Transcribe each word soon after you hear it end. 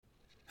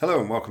Hello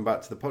and welcome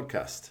back to the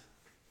podcast.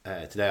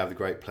 Today I have the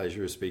great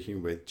pleasure of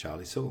speaking with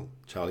Charlie Sull.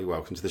 Charlie,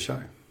 welcome to the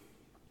show.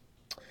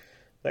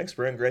 Thanks,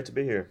 Brent. Great to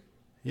be here.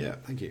 Yeah,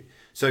 thank you.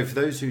 So for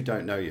those who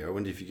don't know you, I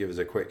wonder if you give us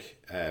a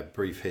quick,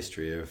 brief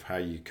history of how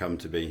you come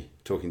to be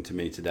talking to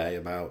me today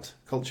about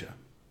culture.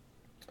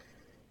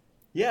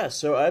 Yeah,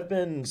 so I've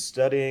been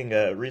studying,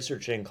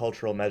 researching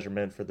cultural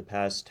measurement for the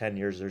past 10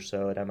 years or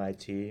so at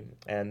MIT,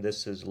 and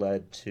this has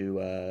led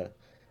to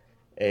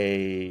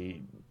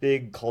a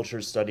big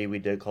culture study we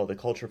did called the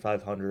Culture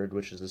 500,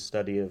 which is a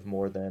study of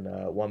more than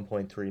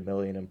 1.3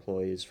 million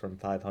employees from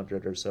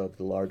 500 or so of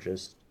the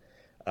largest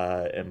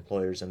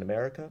employers in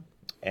America.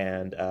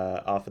 And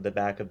off of the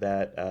back of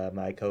that,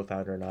 my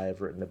co-founder and I have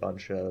written a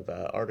bunch of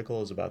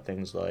articles about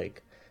things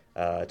like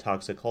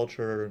toxic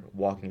culture,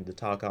 walking the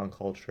talk on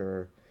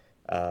culture,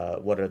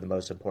 what are the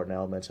most important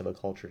elements of a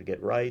culture to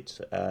get right,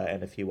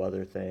 and a few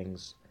other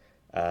things.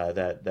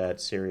 That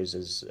series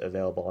is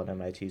available on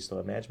MIT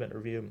Sloan Management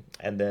Review.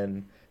 And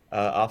then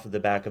off of the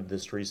back of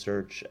this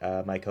research,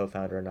 my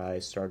co-founder and I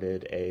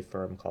started a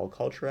firm called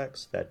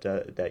CultureX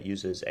that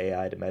uses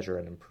AI to measure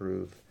and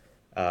improve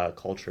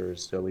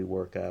cultures. So we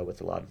work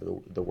with a lot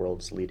of the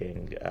world's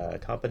leading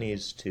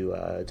companies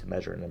to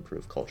measure and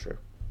improve culture.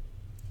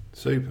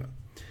 Super.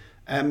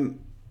 Um,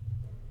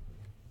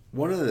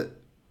 one of the,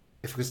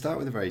 if we could start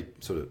with a very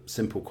sort of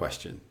simple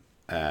question,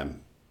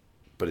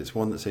 but it's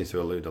one that seems to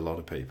elude a lot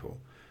of people.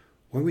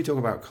 When we talk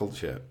about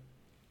culture,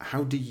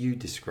 how do you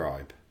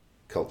describe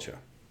culture?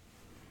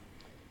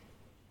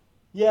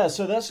 Yeah,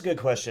 so that's a good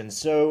question.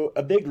 So,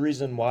 a big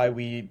reason why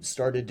we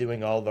started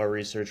doing all of our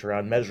research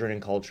around measuring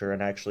culture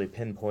and actually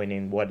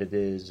pinpointing what it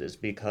is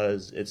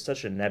because it's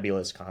such a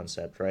nebulous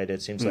concept, right?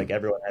 It seems like Hmm.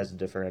 everyone has a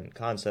different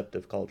concept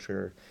of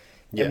culture.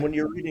 And Yeah, when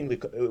you're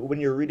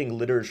reading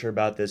literature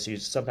about this, you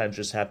sometimes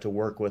just have to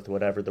work with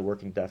whatever the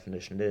working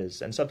definition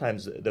is. And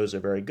sometimes those are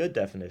very good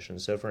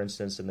definitions. So, for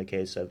instance, in the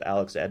case of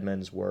Alex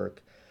Edmond's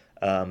work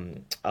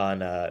on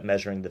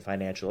measuring the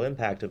financial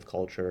impact of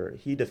culture,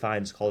 he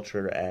defines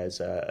culture as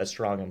a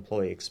strong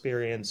employee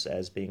experience,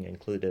 as being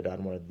included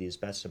on one of these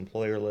best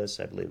employer lists.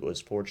 I believe it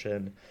was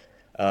Fortune.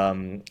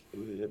 Um,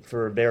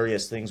 for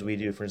various things we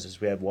do, for instance,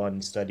 we have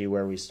one study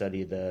where we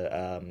study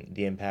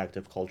the impact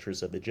of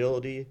cultures of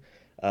agility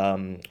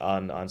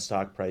on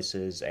stock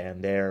prices,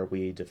 and there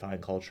we define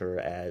culture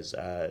as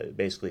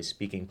basically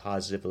speaking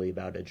positively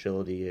about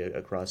agility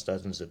across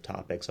dozens of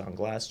topics on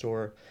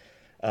Glassdoor.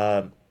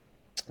 Um,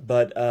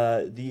 but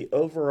the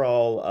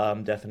overall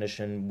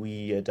definition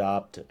we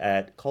adopt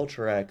at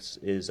CultureX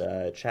is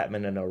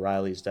Chapman and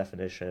O'Reilly's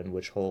definition,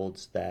 which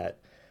holds that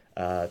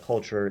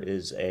culture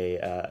is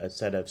a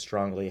set of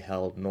strongly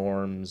held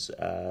norms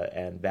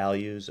and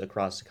values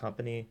across the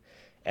company.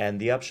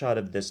 And the upshot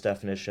of this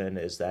definition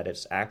is that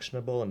it's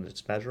actionable and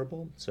it's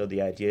measurable. So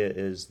the idea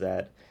is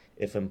that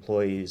if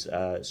employees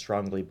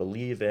strongly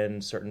believe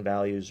in certain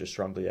values or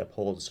strongly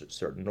uphold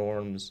certain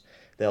norms,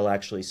 they'll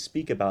actually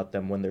speak about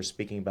them when they're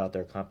speaking about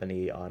their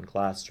company on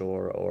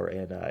Glassdoor or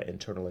in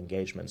internal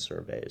engagement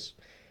surveys.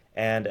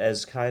 And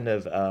as kind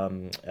of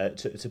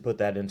to put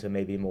that into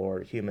maybe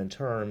more human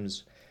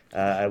terms,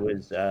 I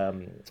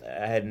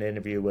had an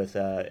interview with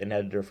an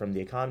editor from The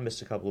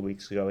Economist a couple of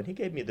weeks ago, and he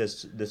gave me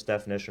this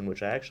definition,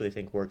 which I actually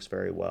think works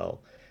very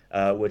well,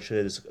 which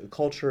is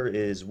culture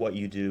is what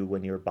you do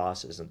when your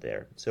boss isn't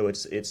there. So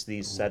it's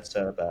these sets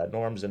of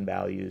norms and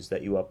values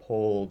that you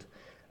uphold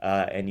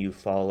and you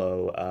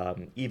follow,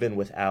 even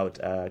without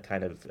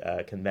kind of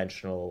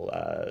conventional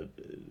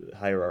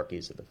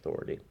hierarchies of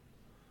authority.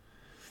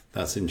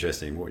 that's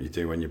interesting. What you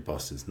do when your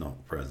boss is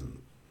not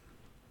present.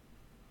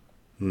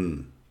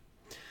 Hmm.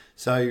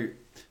 So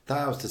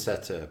that was to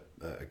set a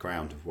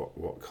ground of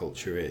what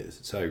culture is.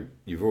 So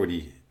you've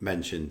already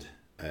mentioned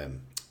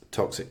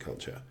toxic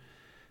culture.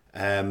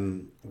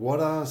 What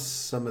are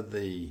some of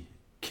the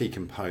key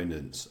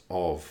components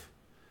of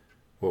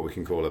what we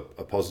can call a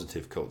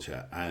positive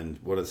culture, and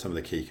what are some of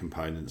the key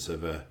components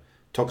of a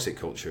toxic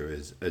culture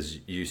as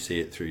you see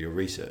it through your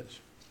research?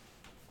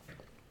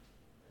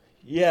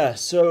 Yeah,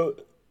 so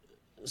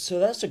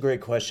that's a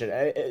great question.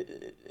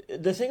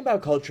 The thing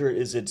about culture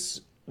is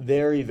it's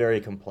very,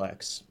 very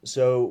complex.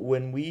 So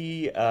when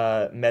we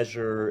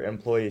measure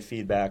employee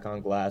feedback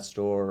on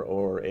Glassdoor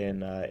or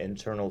in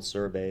internal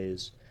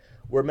surveys,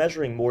 we're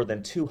measuring more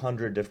than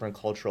 200 different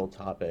cultural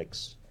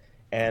topics.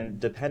 And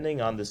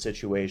depending on the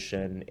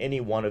situation,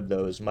 any one of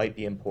those might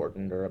be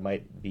important or it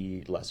might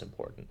be less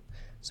important.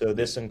 So Yeah.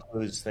 this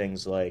includes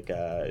things like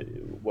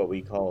what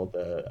we call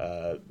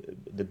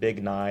the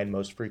big nine,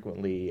 most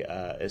frequently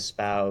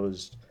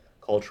espoused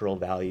cultural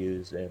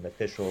values and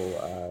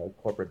official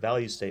corporate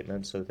value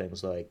statements. So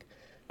things like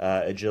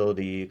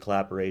agility,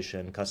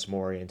 collaboration, customer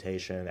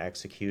orientation,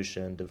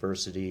 execution,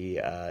 diversity,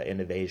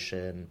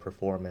 innovation,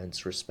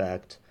 performance,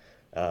 respect,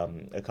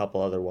 a couple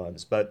other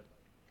ones. But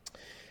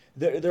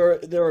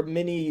there are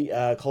many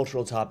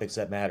cultural topics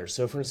that matter.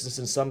 So, for instance,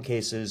 in some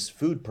cases,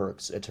 food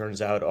perks, it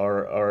turns out,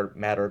 are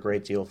matter a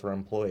great deal for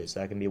employees.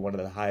 That can be one of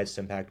the highest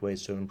impact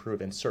ways to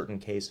improve in certain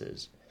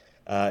cases.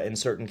 In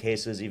certain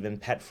cases, even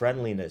pet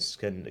friendliness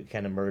can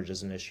emerge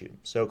as an issue.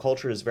 So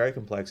culture is very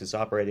complex. It's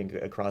operating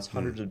across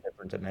hundreds of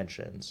different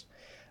dimensions.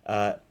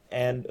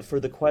 And for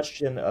the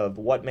question of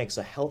what makes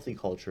a healthy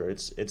culture,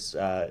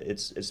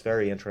 it's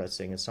very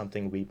interesting. It's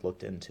something we've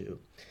looked into.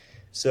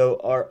 So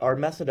our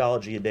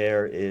methodology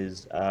there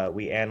is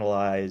we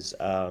analyze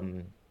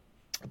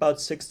about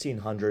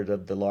 1,600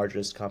 of the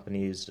largest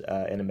companies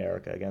in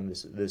America. Again,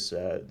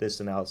 this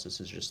analysis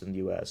is just in the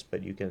U.S.,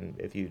 but you can,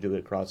 if you do it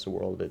across the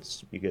world,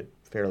 you get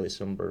fairly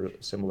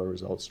similar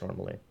results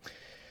normally.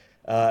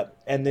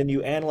 And then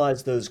you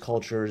analyze those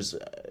cultures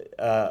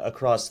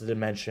across the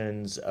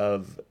dimensions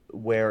of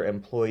where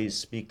employees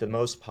speak the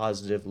most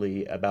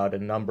positively about a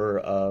number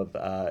of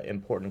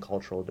important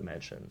cultural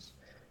dimensions.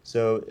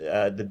 So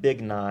the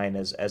big nine,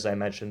 as I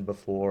mentioned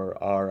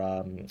before,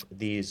 are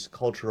these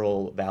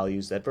cultural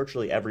values that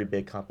virtually every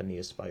big company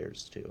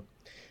aspires to.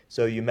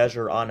 So you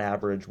measure on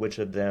average which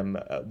of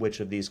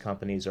these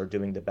companies are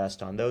doing the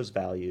best on those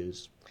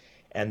values,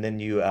 and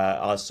then you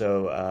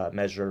also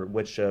measure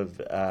which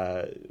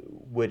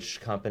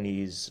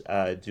companies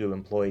do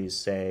employees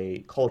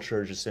say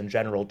culture, just in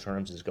general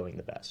terms, is going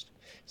the best.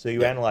 So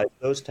you Yeah. analyze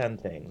those 10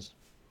 things,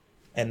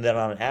 and then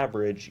on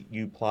average,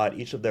 you plot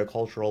each of their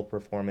cultural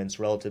performance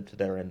relative to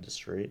their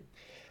industry.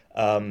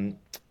 Um,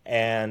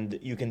 and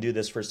you can do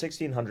this for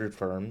 1,600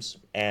 firms.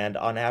 And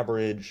on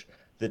average,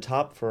 the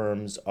top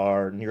firms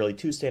are nearly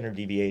two standard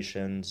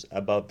deviations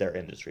above their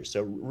industry.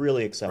 So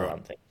really excel Right.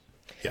 on things.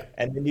 Yeah.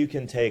 And then you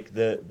can take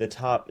the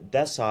top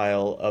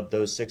decile of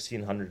those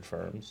 1,600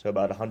 firms, so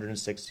about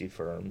 160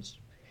 firms,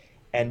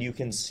 and you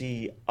can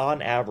see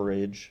on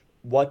average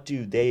what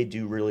do they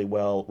do really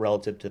well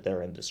relative to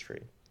their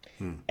industry.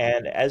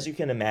 And as you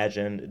can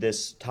imagine,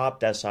 this top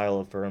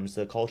decile of firms,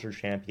 the culture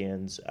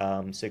champions,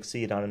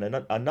 succeed on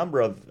a number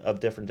of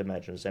different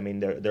dimensions. I mean,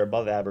 they're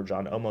above average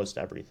on almost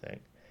everything.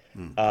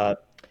 Uh,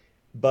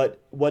 but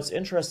what's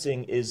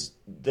interesting is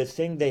the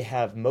thing they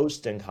have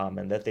most in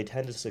common, that they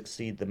tend to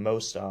succeed the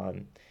most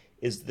on,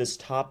 is this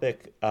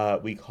topic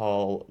we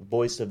call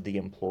voice of the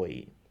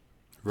employee.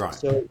 Right.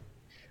 So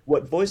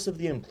what voice of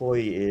the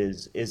employee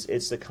is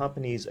it's the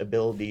company's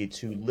ability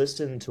to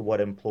listen to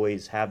what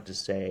employees have to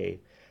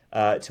say,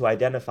 to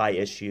identify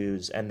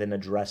issues, and then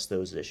address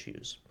those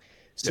issues.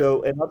 Yeah.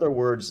 So, in other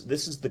words,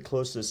 this is the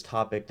closest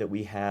topic that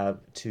we have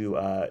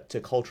to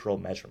cultural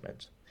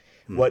measurement.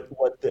 What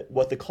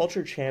the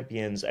culture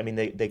champions, I mean,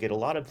 they get a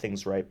lot of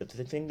things right, but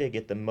the thing they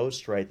get the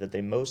most right, that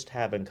they most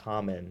have in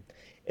common,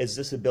 is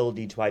this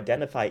ability to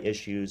identify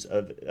issues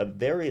of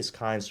various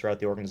kinds throughout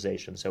the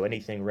organization. So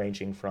anything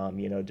ranging from,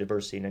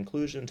 diversity and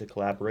inclusion to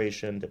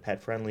collaboration to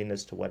pet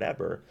friendliness to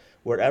whatever.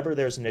 Wherever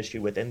there's an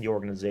issue within the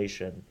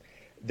organization,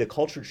 the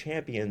culture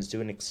champions do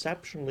an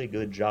exceptionally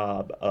good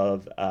job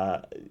of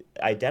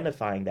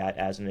identifying that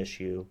as an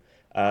issue,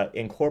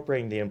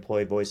 incorporating the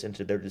employee voice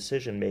into their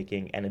decision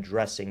making, and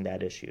addressing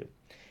that issue.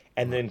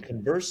 And Right. then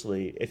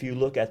conversely, if you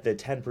look at the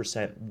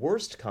 10%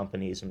 worst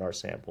companies in our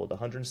sample, the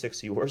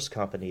 160 worst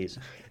companies,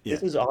 Yeah.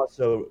 this is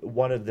also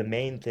one of the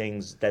main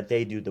things that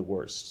they do the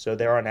worst. So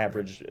they're on Right.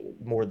 average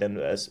more than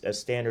a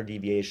standard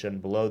deviation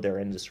below their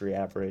industry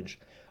average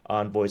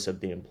on voice of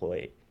the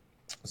employee.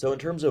 So, in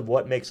terms of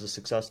what makes a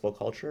successful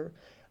culture,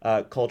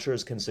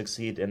 cultures can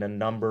succeed in a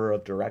number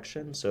of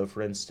directions. So,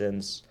 for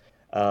instance,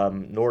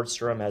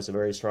 Nordstrom has a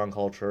very strong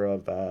culture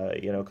of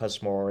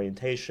customer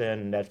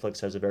orientation.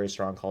 Netflix has a very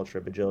strong culture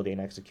of agility and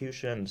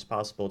execution. It's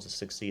possible to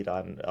succeed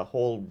on a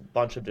whole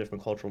bunch of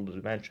different cultural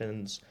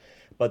dimensions.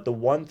 But the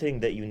one thing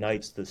that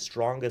unites the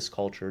strongest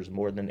cultures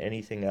more than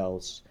anything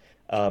else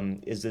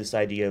is this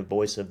idea of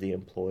voice of the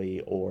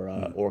employee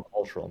or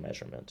cultural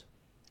measurement.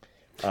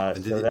 And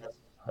did So it? that's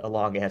a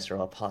long answer.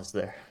 I'll pause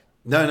there.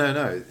 No, no,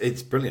 no.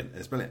 It's brilliant.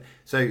 It's brilliant.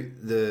 So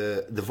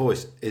the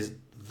voice is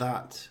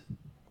that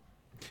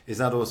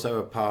also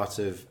a part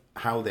of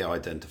how they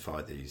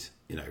identify these,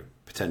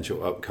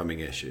 potential upcoming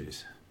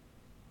issues?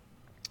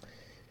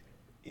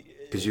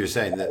 Because you were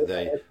saying that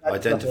they That's the hard,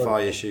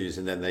 identify issues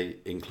and then they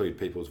include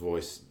people's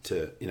voice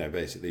to,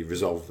 basically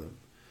resolve them.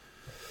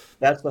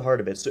 that's the heart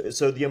of it.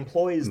 So the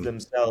employees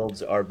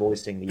themselves are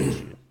voicing the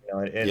issue.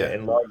 Yeah.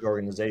 In large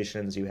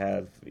organizations, you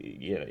have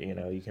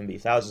you can be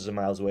thousands of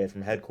miles away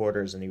from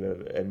headquarters, and you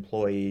have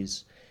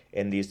employees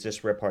in these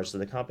disparate parts of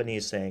the company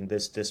saying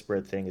this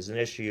disparate thing is an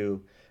issue.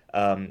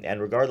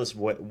 And regardless of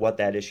what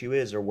that issue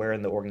is or where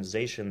in the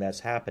organization that's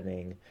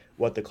happening,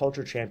 what the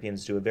culture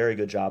champions do a very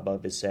good job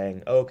of is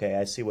saying, okay,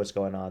 I see what's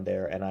going on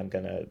there, and I'm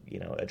gonna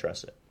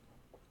address it.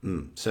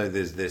 So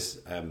there's this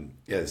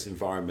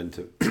environment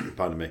of,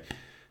 pardon me,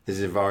 this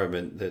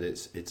environment that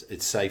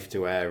it's safe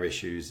to air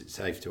issues, it's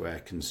safe to air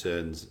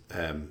concerns,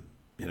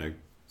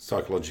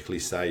 psychologically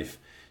safe.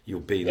 You'll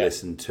be Yeah.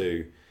 listened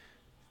to.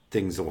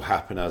 Things will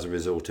happen as a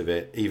result of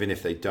it. Even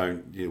if they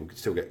don't, you'll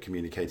still get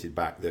communicated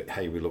back that,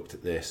 hey, we looked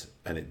at this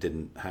and it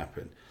didn't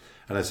happen.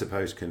 And I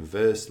suppose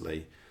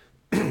conversely,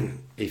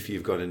 if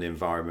you've got an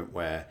environment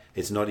where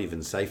it's not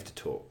even safe to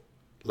talk,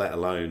 let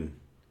alone,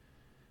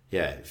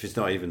 if it's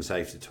not even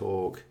safe to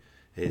talk,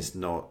 it's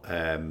not,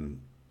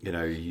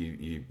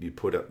 you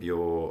put up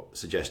your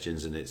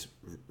suggestions and it's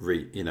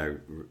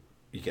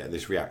you get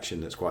this reaction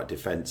that's quite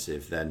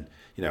defensive, then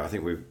I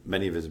think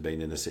many of us have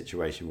been in a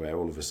situation where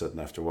all of a sudden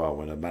after a while,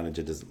 when a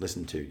manager doesn't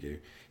listen to you,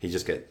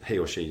 he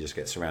or she just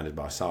gets surrounded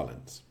by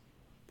silence.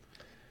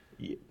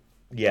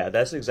 Yeah,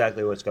 that's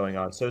exactly what's going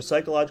on. So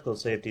psychological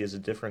safety is a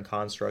different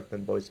construct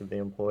than voice of the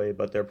employee,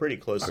 but they're pretty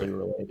closely Okay.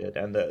 related.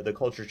 And the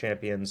culture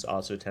champions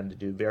also tend to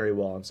do very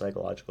well on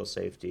psychological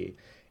safety.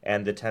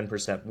 And the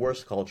 10%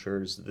 worst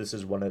cultures, this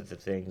is one of the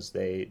things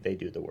they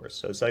do the worst.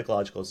 So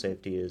psychological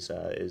safety is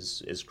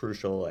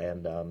crucial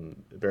and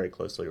very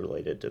closely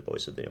related to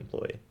voice of the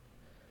employee.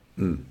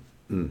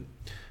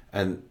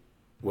 And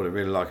what I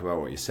really like about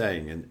what you're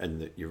saying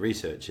and that your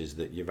research is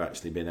that you've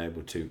actually been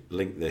able to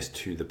link this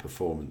to the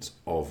performance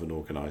of an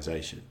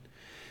organisation.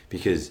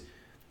 Because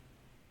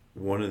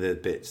one of the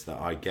bits that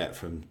I get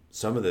from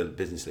some of the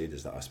business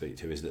leaders that I speak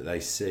to is that they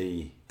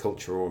see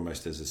culture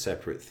almost as a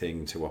separate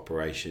thing to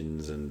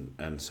operations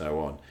and so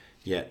on,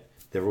 yet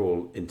they're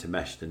all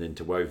intermeshed and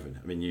interwoven.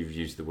 I mean, you've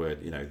used the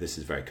word, this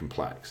is very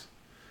complex.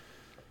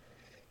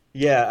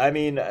 Yeah, I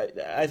mean,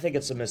 I think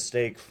it's a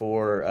mistake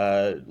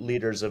for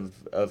leaders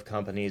of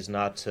companies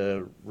not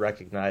to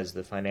recognize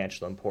the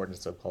financial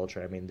importance of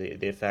culture. I mean,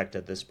 the effect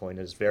at this point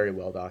is very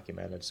well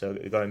documented. So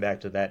going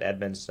back to that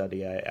Edmonds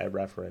study I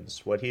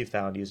referenced, what he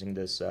found using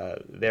this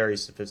very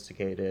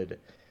sophisticated,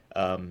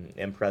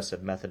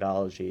 impressive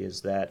methodology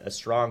is that a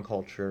strong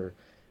culture,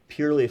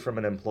 purely from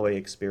an employee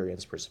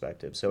experience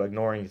perspective, so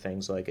ignoring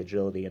things like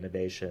agility,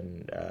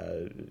 innovation,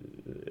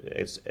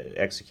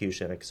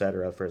 execution,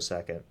 etc., for a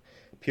second,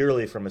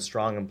 purely from a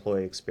strong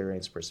employee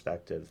experience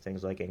perspective,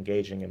 things like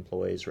engaging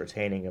employees,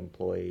 retaining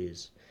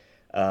employees,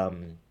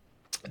 um,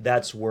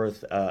 that's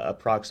worth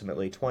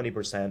approximately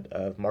 20%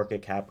 of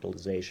market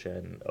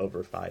capitalization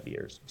over 5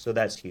 years. So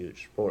that's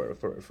huge for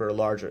a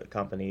larger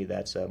company.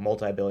 That's a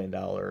multi-billion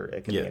dollar.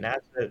 It can be Yeah. an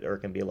asset or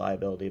it can be a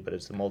liability, but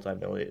it's a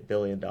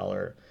multi-billion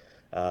dollar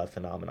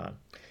phenomenon.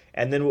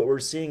 And then what we're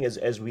seeing is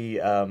as we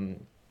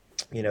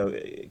you know,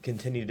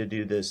 continue to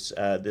do this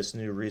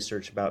new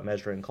research about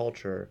measuring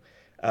culture,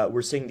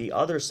 we're seeing the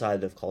other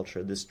side of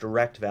culture, this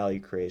direct value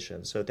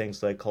creation. So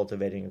things like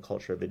cultivating a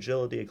culture of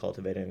agility,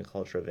 cultivating a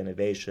culture of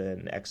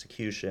innovation,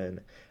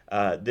 execution.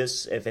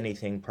 This, if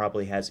anything,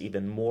 probably has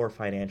even more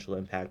financial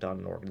impact on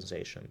an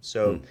organization.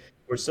 So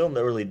we're still in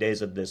the early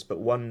days of this, but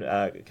one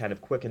kind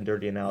of quick and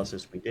dirty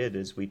analysis we did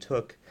is we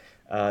took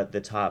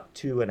the top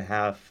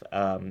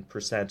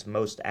 2.5%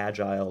 most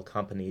agile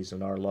companies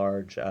in our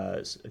large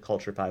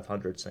Culture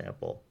 500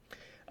 sample,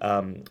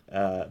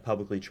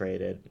 publicly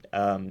traded,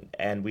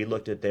 and we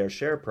looked at their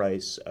share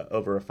price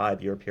over a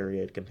 5 year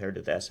period compared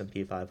to the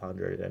S&P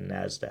 500 and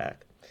Nasdaq.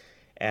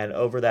 And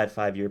over that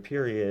 5 year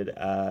period,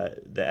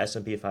 the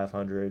S&P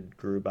 500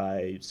 grew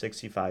by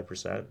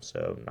 65%,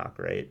 so not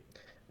great.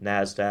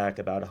 Nasdaq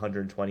about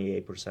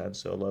 128%,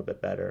 so a little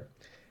bit better.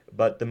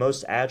 But the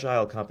most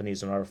agile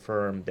companies in our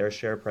firm, their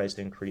share price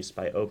increased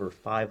by over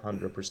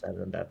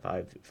 500% in that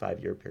five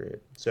year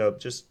period. So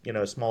just,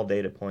 a small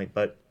data point,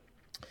 but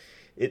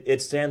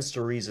it stands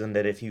to reason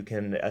that if you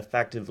can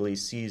effectively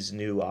seize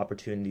new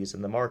opportunities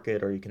in the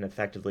market, or you can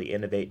effectively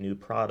innovate new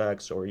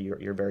products, or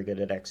you're very good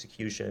at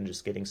execution,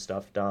 just getting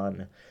stuff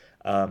done,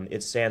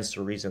 it stands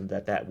to reason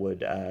that that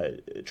would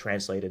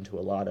translate into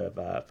a lot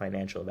of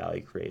financial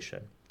value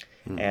creation.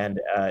 And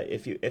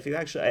if you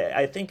actually,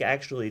 I think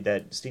actually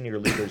that senior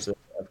leaders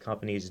of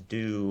companies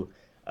do,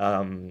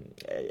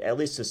 at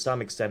least to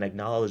some extent,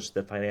 acknowledge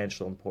the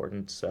financial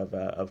importance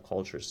of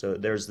culture. So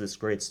there's this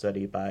great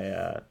study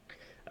by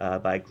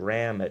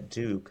Graham at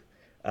Duke,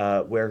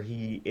 where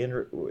he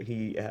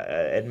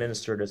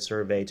administered a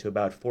survey to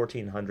about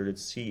 1,400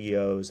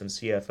 CEOs and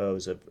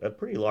CFOs of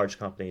pretty large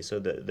companies. So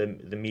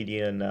the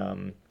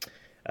median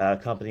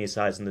company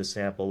size in this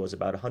sample was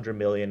about 100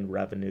 million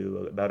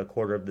revenue. About a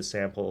quarter of the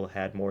sample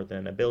had more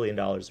than $1 billion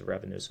of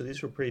revenue. So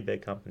these were pretty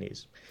big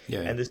companies.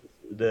 Yeah, yeah. And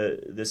the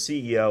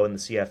CEO and the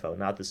CFO,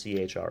 not the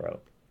CHRO.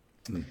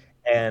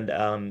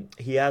 And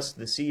he asked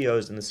the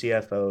CEOs and the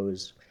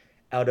CFOs,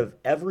 out of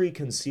every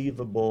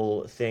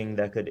conceivable thing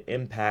that could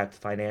impact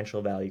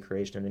financial value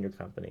creation in your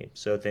company.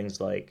 So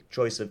things like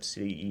choice of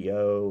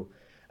CEO,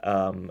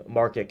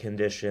 market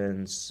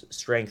conditions,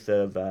 strength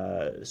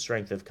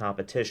of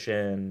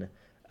competition,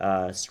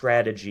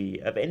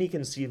 strategy, of any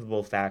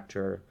conceivable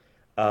factor,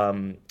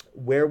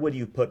 where would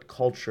you put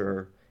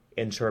culture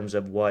in terms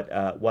of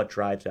what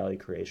drives value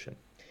creation?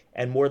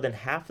 And more than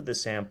half of the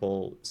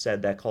sample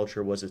said that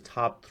culture was a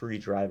top three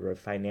driver of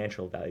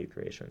financial value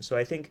creation. So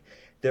I think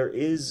there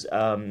is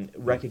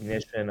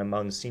recognition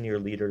among senior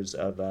leaders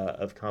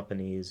of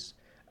companies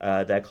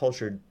that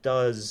culture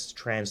does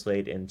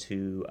translate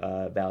into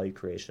value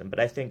creation. But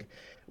I think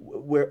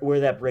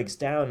where that breaks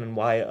down and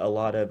why a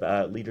lot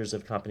of leaders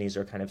of companies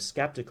are kind of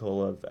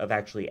skeptical of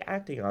actually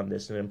acting on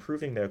this and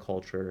improving their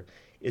culture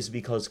is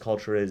because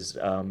culture is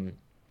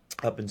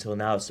up until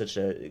now such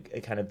a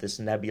kind of this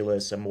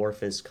nebulous,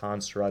 amorphous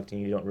construct,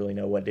 and you don't really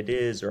know what it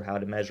is or how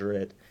to measure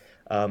it.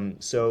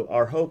 So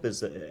our hope is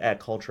that at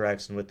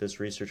CultureX and with this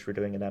research we're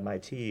doing at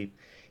MIT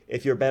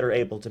if you're better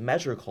able to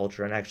measure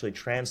culture and actually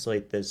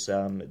translate this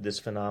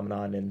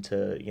phenomenon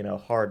into,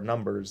 hard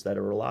numbers that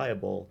are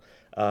reliable,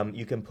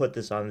 you can put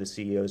this on the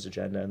CEO's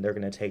agenda, and they're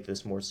going to take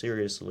this more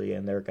seriously,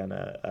 and they're going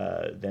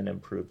to then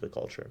improve the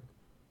culture.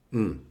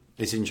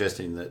 It's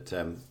interesting that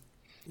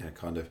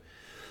kind of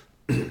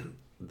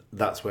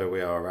that's where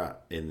we are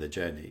at in the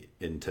journey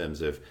in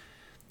terms of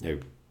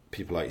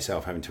people like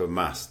yourself having to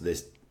amass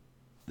this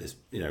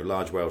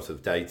large wealth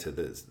of data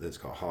that's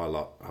got high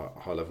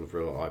level of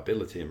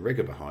reliability and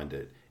rigor behind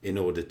it in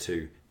order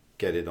to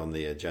get it on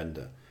the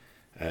agenda.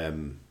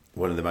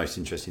 One of the most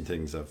interesting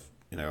things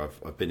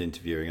I've been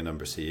interviewing a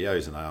number of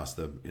CEOs, and I asked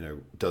them,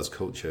 does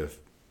culture,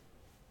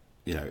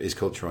 is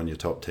culture on your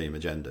top team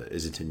agenda?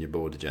 Is it in your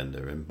board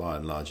agenda? And by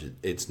and large,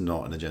 it's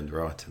not an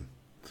agenda item.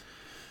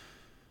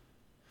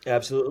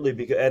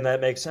 Absolutely, and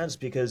that makes sense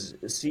because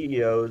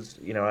CEOs,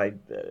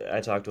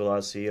 I talk to a lot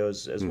of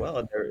CEOs as well,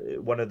 and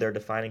one of their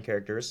defining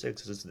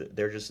characteristics is that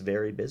they're just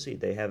very busy.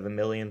 They have a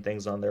million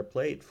things on their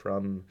plate,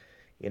 from,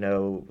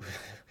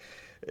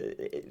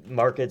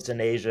 markets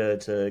in Asia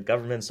to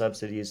government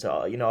subsidies to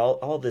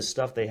all this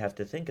stuff they have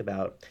to think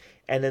about.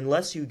 And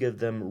unless you give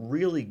them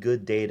really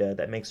good data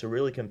that makes a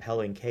really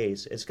compelling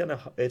case, it's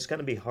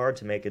gonna be hard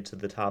to make it to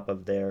the top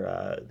of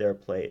their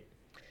plate.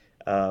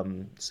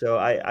 So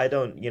I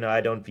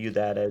don't view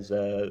that as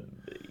an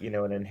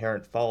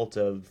inherent fault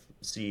of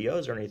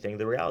CEOs or anything.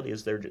 The reality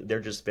is they're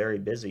just very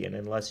busy, and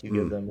unless you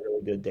give them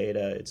really good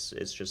data, it's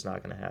just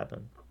not going to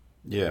happen.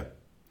 Yeah,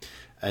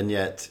 and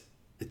yet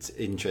it's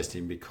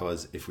interesting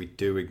because if we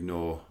do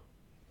ignore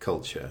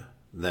culture,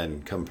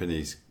 then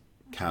companies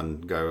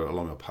can go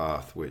along a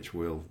path which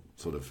will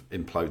sort of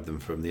implode them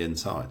from the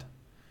inside.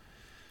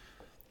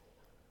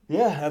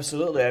 Yeah,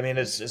 absolutely. I mean,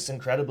 it's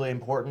incredibly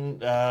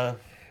important.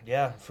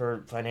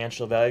 For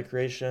financial value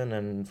creation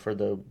and for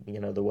the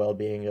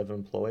well-being of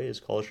employees,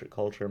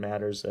 culture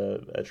matters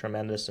a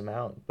tremendous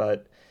amount.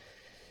 But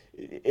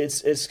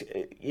it's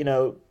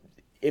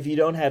if you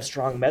don't have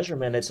strong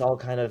measurement, it's all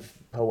kind of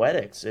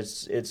poetics.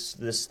 It's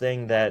this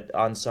thing that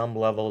on some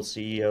level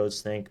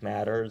CEOs think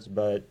matters,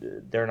 but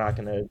they're not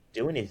going to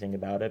do anything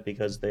about it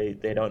because they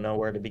don't know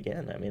where to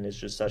begin. I mean, it's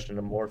just such an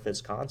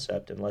amorphous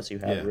concept unless you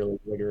have Yeah. really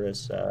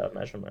rigorous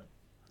measurement.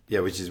 Yeah,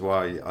 which is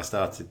why I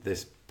started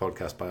this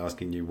podcast by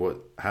asking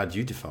you how do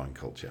you define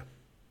culture?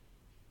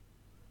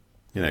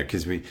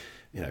 Because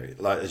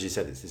like as you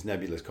said, it's this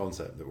nebulous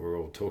concept that we're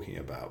all talking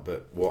about,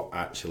 but what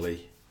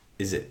actually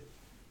is it?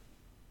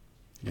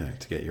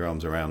 To get your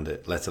arms around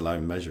it, let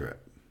alone measure it.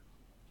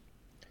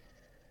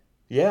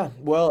 Yeah,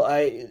 well,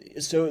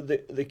 so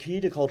the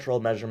key to cultural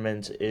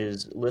measurement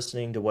is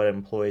listening to what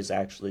employees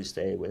actually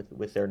say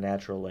with their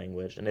natural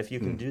language, and if you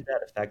can Mm, do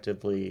that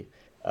effectively,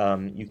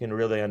 you can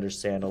really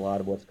understand a lot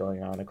of what's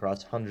going on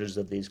across hundreds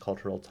of these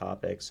cultural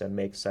topics and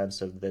make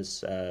sense of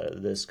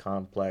this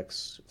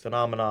complex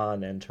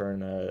phenomenon and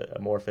turn a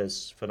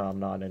amorphous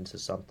phenomenon into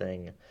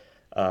something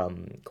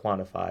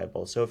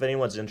quantifiable. So if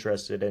anyone's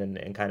interested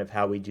in kind of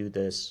how we do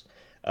this,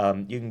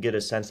 you can get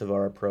a sense of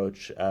our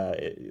approach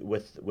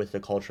with the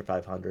Culture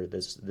 500,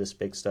 this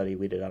big study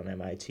we did on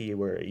MIT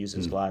where it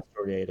uses mm,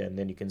 Glassdoor data, and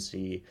then you can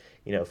see,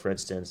 for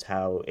instance,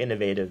 how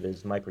innovative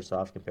is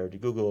Microsoft compared to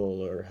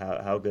Google, or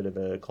how good of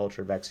a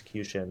culture of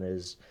execution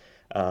is,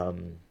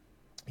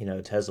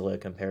 Tesla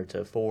compared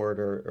to Ford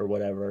or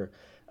whatever.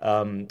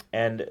 And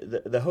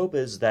the hope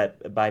is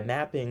that by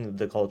mapping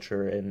the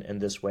culture in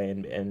this way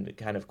and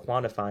kind of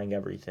quantifying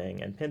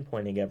everything and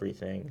pinpointing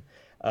everything,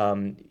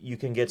 you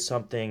can get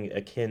something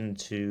akin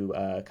to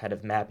kind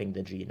of mapping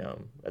the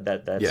genome. yeah.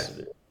 That's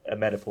a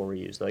metaphor we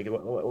use. Like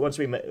once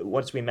we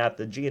map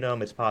the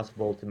genome, it's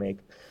possible to make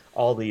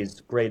all these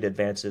great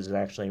advances in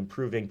actually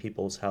improving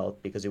people's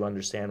health because you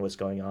understand what's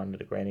going on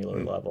at a granular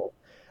Mm, level.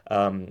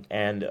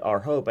 And our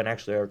hope and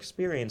actually our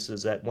experience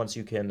is that once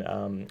you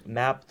can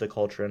map the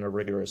culture in a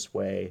rigorous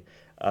way,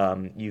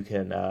 you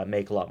can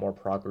make a lot more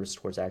progress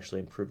towards actually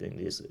improving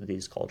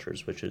these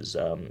cultures, which is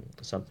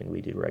something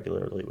we do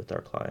regularly with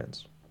our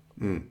clients.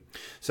 mm.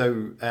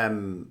 So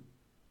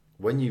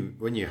when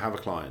you have a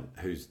client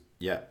who's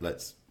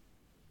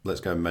let's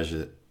go and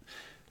measure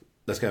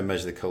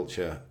the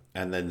culture,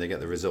 and then they get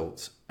the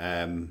results.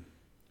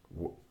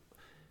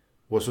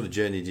 What sort of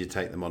journey do you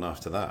take them on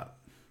after that?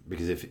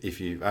 Because if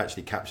you've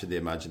actually captured the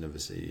imagine of a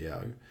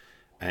CEO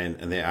and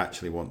they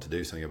actually want to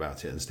do something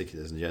about it and stick it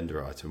as an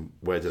agenda item,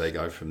 where do they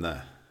go from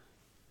there?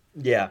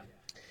 Yeah.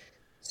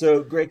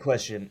 So great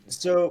question.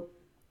 So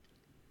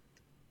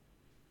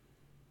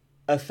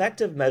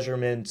effective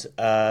measurement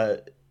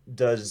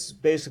does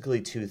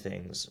basically two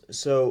things.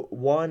 So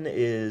one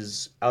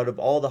is out of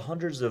all the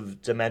hundreds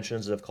of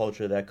dimensions of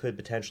culture that could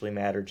potentially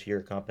matter to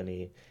your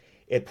company,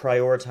 it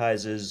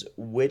prioritizes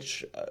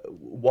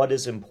what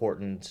is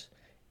important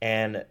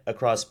and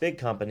across big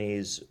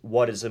companies,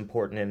 what is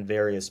important in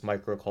various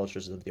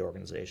microcultures of the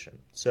organization.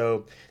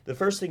 So the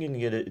first thing you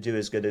need to do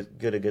is get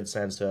a good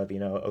sense of,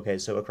 okay,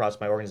 so across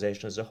my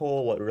organization as a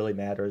whole, what really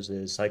matters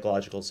is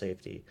psychological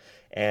safety.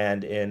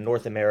 And in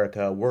North America,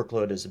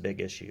 workload is a big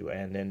issue.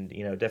 And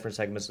in, different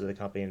segments of the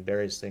company and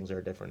various things are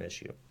a different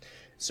issue.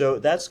 So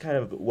that's kind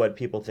of what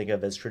people think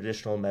of as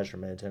traditional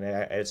measurement, and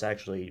it's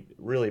actually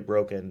really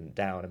broken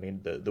down. I mean,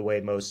 the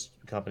way most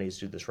companies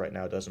do this right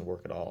now doesn't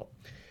work at all.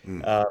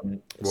 Mm.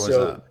 Why is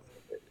So, that?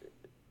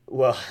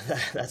 well,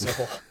 that's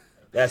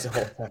a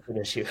whole separate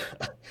issue.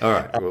 All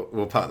right,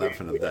 we'll park that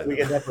for another day We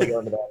then. can definitely go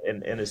into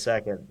that in a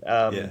second.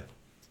 Yeah.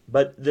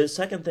 But the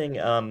second thing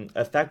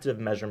effective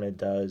measurement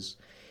does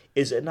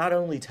is it not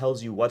only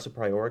tells you what to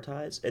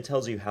prioritize, it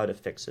tells you how to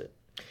fix it.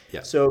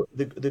 Yeah. So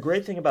the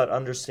great thing about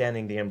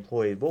understanding the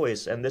employee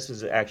voice, and this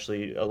is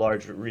actually a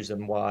large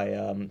reason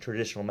why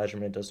traditional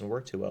measurement doesn't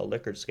work too well,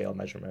 Likert scale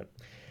measurement.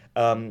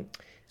 Um,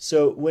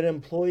 so when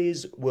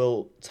employees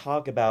will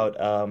talk about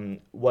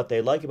what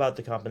they like about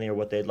the company or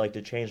what they'd like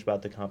to change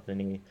about the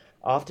company,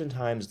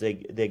 oftentimes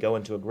they go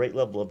into a great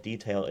level of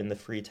detail in the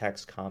free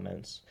text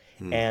comments.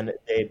 Mm. And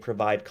they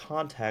provide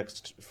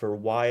context for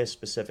why a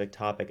specific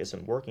topic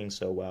isn't working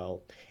so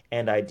well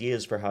and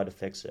ideas for how to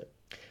fix it.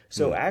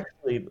 So Mm.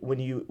 actually, when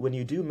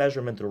you do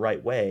measurement the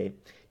right way,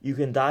 you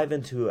can dive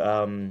into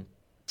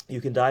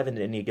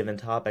any given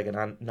topic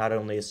and not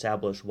only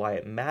establish why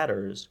it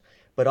matters,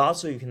 but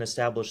also you can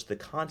establish the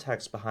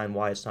context behind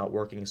why it's not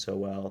working so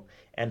well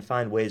and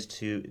find ways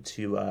to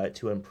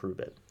improve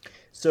it.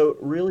 So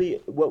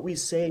really, what we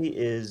say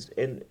is,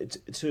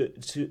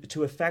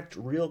 to affect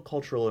real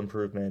cultural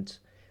improvement,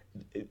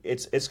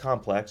 it's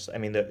complex. I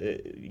mean,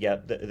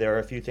 there are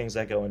a few things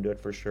that go into it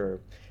for sure,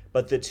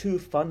 but the two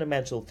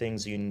fundamental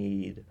things you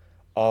need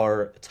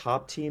are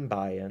top team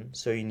buy-in.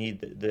 So you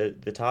need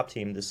the top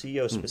team, the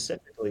CEO Mm.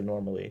 specifically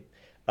normally,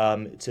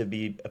 to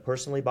be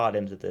personally bought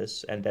into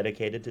this and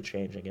dedicated to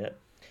changing it.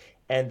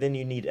 And then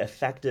you need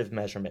effective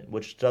measurement,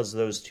 which does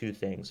those two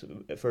things.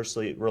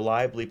 Firstly,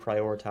 reliably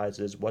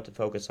prioritizes what to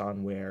focus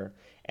on where,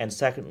 and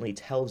secondly,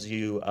 tells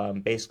you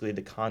basically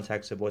the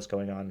context of what's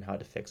going on and how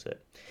to fix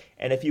it.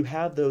 And if you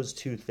have those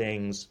two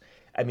things,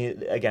 I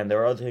mean, again,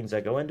 there are other things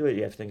that go into it.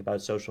 You have to think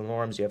about social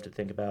norms. You have to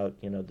think about,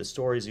 the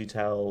stories you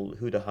tell,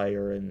 who to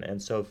hire,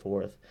 and so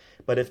forth.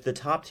 But if the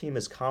top team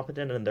is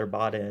competent and they're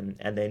bought in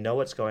and they know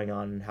what's going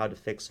on and how to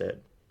fix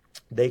it,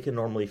 they can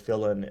normally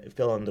fill in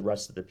the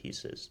rest of the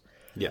pieces.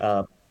 Yeah.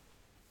 Um,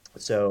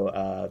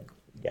 so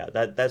yeah,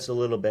 that's a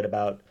little bit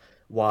about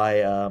why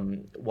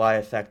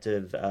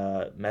effective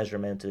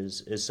measurement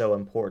is so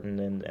important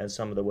and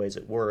some of the ways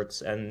it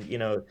works.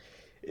 And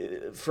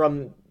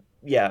from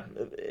yeah,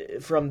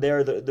 from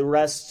there the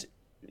rest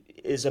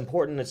is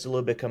important. It's a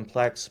little bit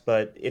complex,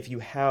 but if you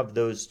have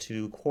those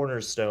two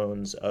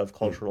cornerstones of Mm.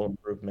 cultural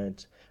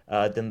improvement,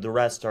 then the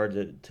rest are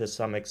to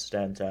some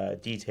extent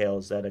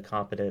details that a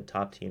competent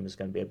top team is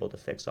going to be able to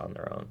fix on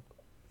their own.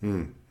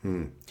 Mm.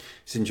 Mm.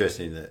 It's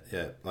interesting that,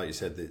 yeah, like you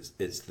said,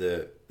 it's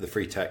the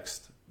free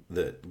text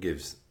that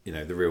gives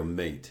the real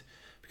meat,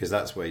 because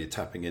that's where you're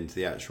tapping into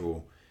the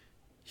actual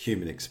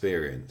human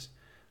experience.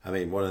 I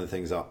mean, one of the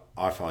things that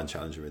I find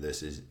challenging with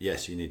this is,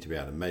 yes, you need to be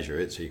able to measure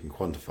it so you can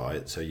quantify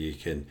it, so you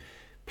can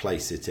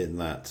place it in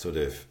that sort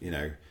of,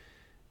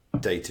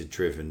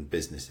 data-driven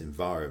business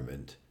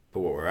environment. But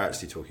what we're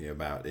actually talking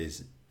about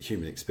is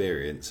human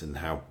experience and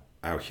how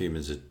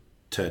humans are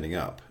turning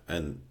up,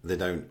 and they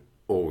don't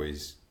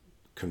always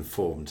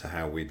conform to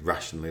how we'd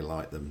rationally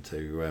like them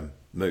to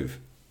move.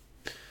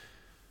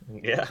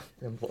 Yeah,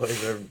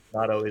 employees are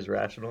not always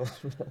rational.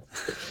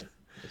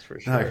 That's for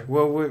No, sure.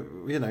 well,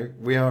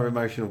 we are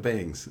emotional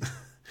beings. And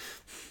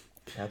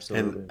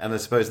Absolutely. I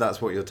suppose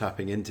that's what you're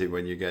tapping into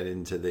when you get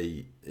into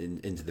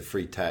into the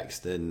free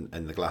text and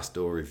the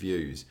Glassdoor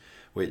reviews,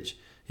 which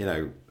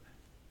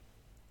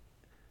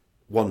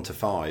 1 to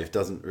 5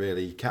 doesn't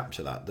really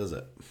capture that, does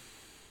it?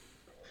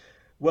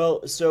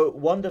 Well, so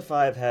 1 to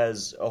 5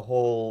 has a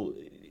whole.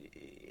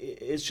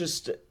 It's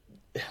just. All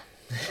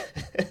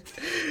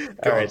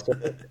Go right, so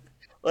on,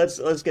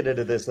 let's get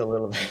into this a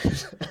little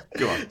bit.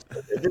 go on.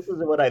 This is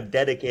what I've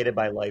dedicated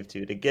my life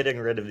to getting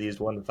rid of these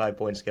 1 to 5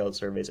 point scale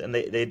surveys, and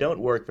they don't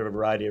work for a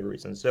variety of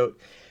reasons. So,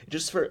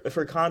 just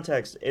for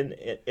context, in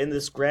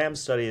this Graham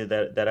study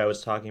that I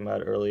was talking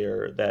about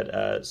earlier,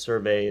 that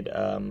surveyed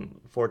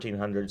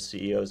 1,400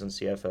 CEOs and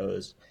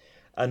CFOs,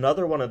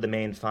 another one of the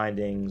main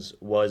findings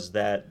was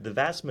that the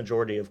vast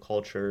majority of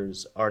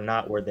cultures are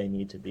not where they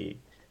need to be.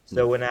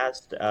 So, Mm. when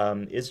asked,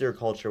 is your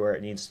culture where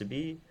it needs to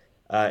be?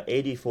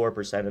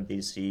 84% of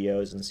these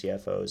CEOs and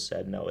CFOs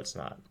said no, it's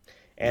not. No.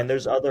 And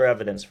there's other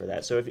evidence for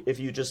that. So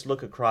if you just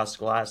look across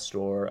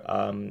Glassdoor,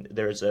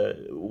 there's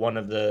one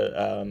of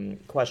the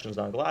questions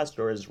on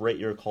Glassdoor is rate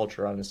your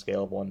culture on a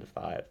scale of 1 to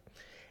 5.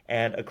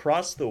 And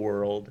across the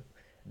world,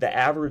 the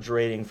average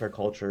rating for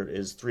culture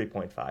is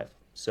 3.5.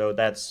 So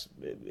that's,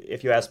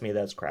 if you ask me,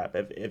 that's crap.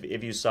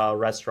 If you saw a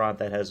restaurant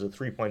that has a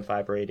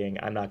 3.5 rating,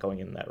 I'm not going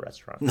in that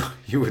restaurant. No,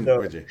 you wouldn't, So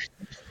would you?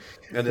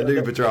 And an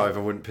Uber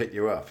driver wouldn't pick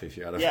you up if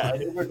you had a Yeah, an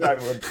phone. Uber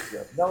driver would.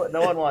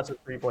 No one wants a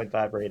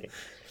 3.5 rating.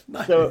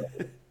 No. So,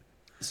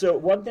 so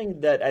one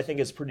thing that I think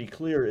is pretty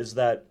clear is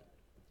that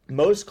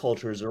most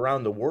cultures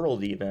around the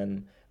world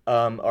even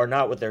are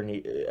not what their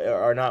need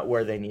are not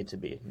where they need to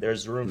be.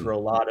 There's room for a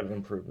lot of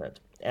improvement,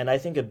 and I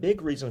think a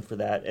big reason for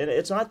that, and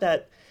it's not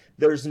that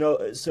there's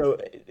no so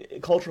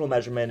cultural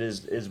measurement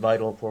is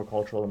vital for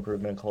cultural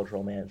improvement,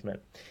 cultural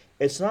management.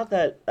 It's not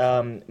that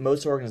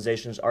most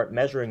organizations aren't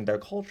measuring their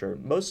culture.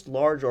 Most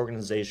large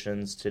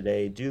organizations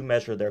today do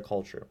measure their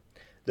culture.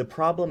 The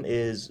problem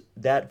is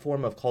that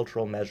form of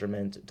cultural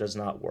measurement does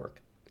not work.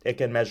 It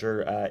can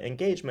measure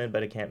engagement,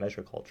 but it can't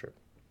measure culture.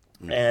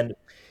 And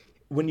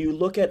when you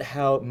look at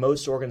how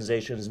most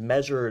organizations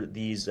measure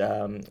these,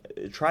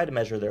 try to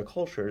measure their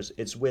cultures,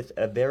 it's with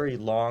a very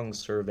long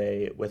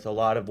survey with a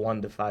lot of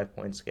 1 to 5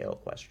 point scale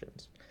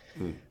questions.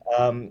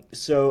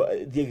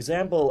 So the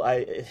example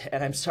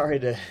and I'm sorry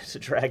to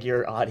drag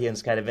your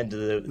audience kind of into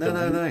No,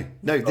 the no, weeds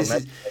no, no. of This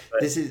is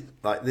measurement,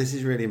 but this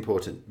is really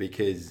important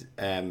because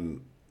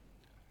I'm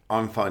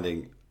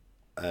finding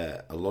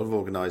a lot of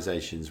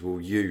organisations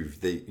will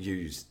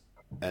use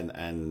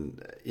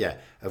and yeah,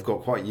 have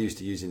got quite used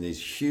to using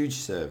these huge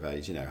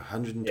surveys.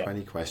 120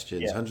 yeah,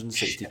 questions, yeah,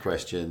 160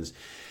 questions,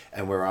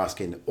 and we're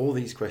asking all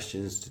these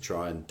questions to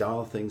try and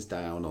dial things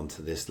down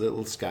onto this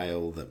little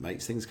scale that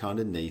makes things kind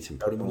of neat and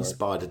put them doesn't on a work.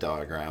 spider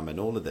diagram and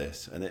all of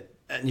this. And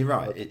you're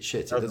right, it's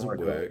shit. It Doesn't doesn't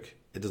work at all. work.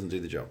 It doesn't do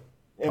the job.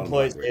 Pardon the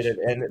Employees hate language.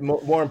 it, and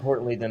more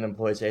importantly than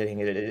employees hating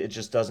it, it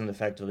just doesn't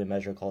effectively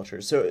measure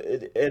culture. So,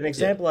 an Yeah,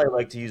 example I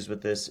like to use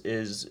with this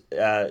is,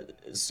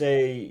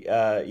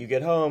 say you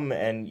get home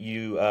and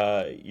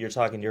you're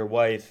talking to your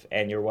wife,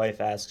 and your wife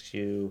asks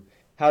you,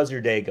 "How's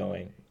your day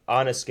going?"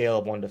 on a scale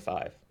of 1 to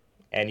 5,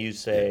 and you yeah,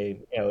 say,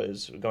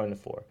 "It's going to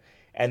 4,"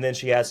 and then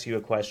she asks you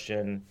a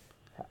question.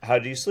 How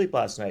did you sleep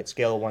last night?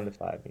 Scale of 1 to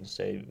 5. You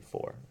say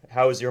 4.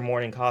 How was your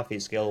morning coffee?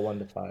 Scale of 1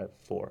 to 5.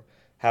 4.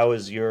 How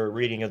was your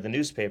reading of the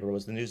newspaper?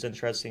 Was the news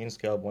interesting?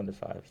 Scale of 1 to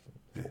 5.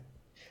 yeah,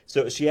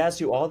 So she asks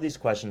you all these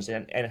questions,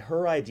 and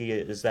her idea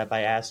is that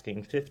by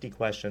asking 50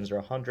 questions or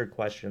 100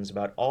 questions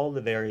about all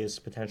the various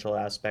potential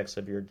aspects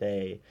of your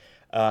day,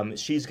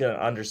 she's going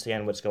to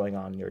understand what's going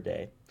on in your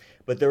day.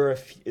 But there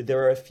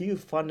are a few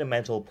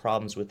fundamental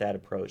problems with that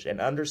approach, and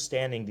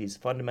understanding these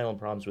fundamental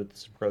problems with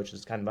this approach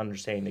is kind of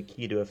understanding the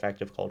key to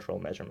effective cultural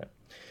measurement.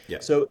 yeah,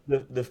 So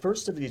the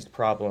first of these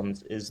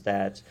problems is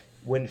that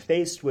when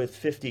faced with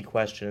 50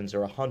 questions or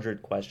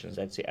 100 questions,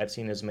 I've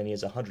seen as many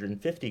as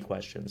 150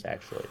 questions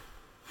actually.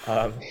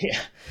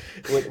 Yeah,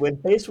 when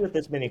faced with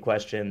this many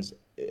questions,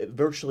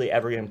 virtually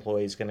every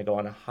employee is going to go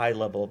on a high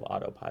level of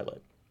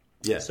autopilot.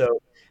 yeah,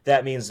 So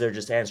that means they're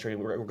just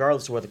answering,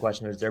 regardless of what the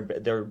question is.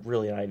 They're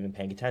really not even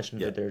paying attention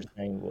to yeah, it. They're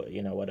saying,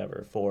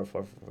 whatever, four,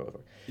 four, four,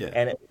 four. yeah,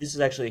 And this is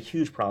actually a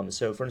huge problem.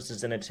 So, for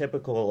instance, in a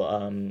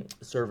typical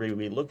survey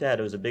we looked at,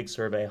 it was a big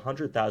survey,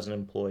 100,000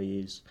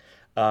 employees.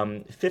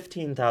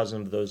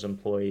 15,000 of those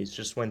employees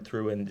just went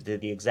through and did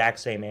the exact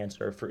same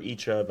answer for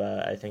each of,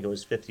 I think it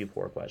was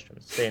 54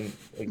 questions. Same,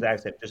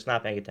 exact same, just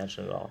not paying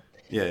attention at all.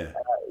 yeah,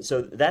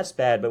 So that's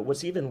bad. But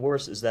what's even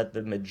worse is that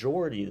the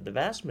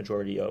vast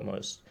majority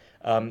almost,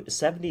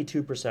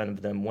 72%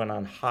 of them went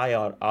on high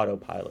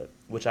autopilot,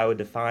 which I would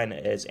define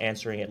as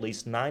answering at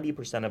least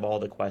 90% of all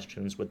the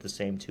questions with the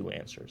same two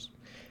answers.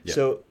 yeah,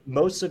 So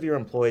most of your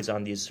employees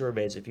on these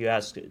surveys, if you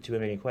ask too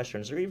many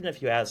questions, or even if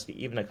you ask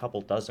even a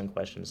couple dozen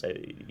questions,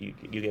 you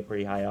get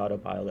pretty high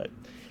autopilot.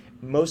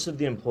 Most of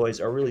the employees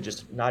are really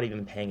just not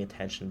even paying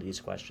attention to these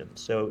questions.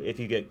 So if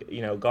you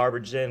get,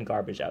 garbage in,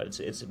 garbage out,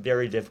 it's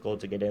very difficult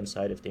to get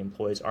insight if the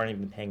employees aren't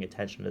even paying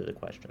attention to the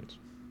questions.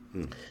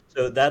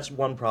 So that's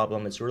one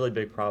problem. It's a really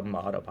big problem,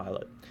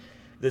 autopilot.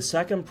 The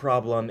second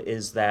problem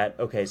is that,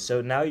 okay, so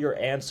now you're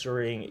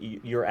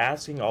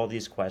asking all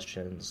these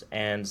questions,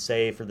 and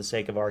say, for the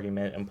sake of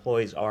argument,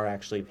 employees are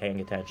actually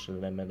paying attention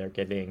to them and they're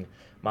giving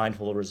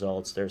mindful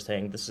results. They're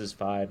saying, this is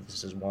 5,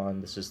 this is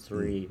 1, this is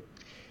 3.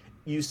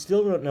 You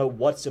still don't know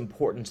what's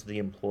important to the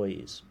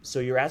employees. So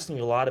you're asking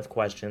a lot of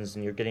questions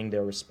and you're getting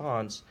their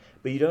response,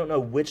 but you don't know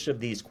which of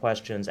these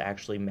questions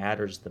actually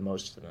matters the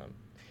most to them.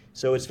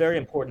 So it's very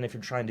important if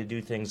you're trying to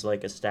do things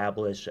like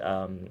establish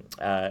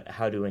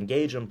how to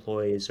engage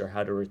employees or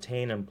how to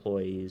retain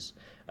employees.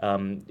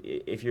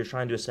 If you're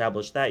trying to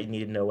establish that, you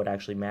need to know what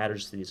actually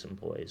matters to these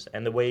employees.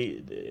 And the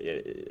way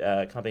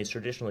companies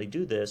traditionally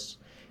do this,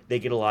 they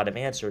get a lot of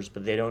answers,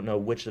 but they don't know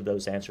which of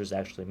those answers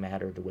actually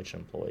matter to which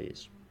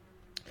employees.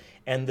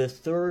 And the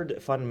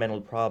third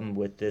fundamental problem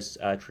with this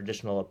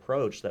traditional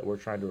approach that we're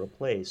trying to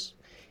replace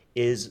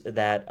is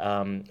that,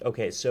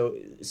 okay, so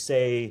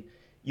say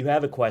you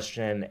have a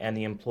question and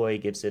the employee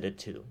gives it a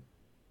 2.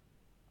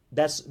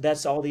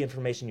 That's all the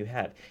information you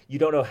have. You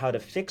don't know how to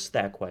fix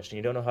that question.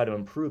 You don't know how to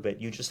improve it.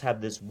 You just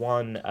have this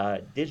one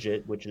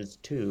digit, which is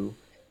 2,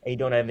 and you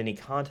don't have any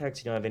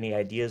context. You don't have any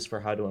ideas for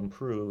how to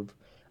improve.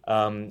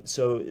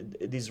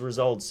 These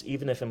results,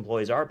 even if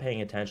employees are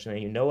paying attention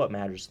and you know what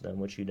matters to them,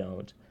 which you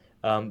don't,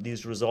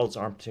 these results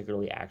aren't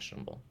particularly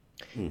actionable.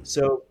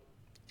 So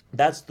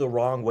that's the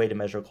wrong way to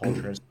measure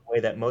culture. It's the way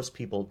that most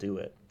people do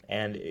it.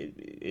 And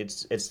it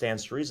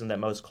stands to reason that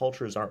most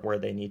cultures aren't where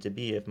they need to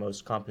be if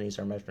most companies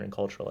are measuring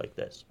culture like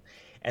this.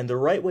 And the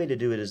right way to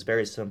do it is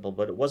very simple,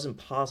 but it wasn't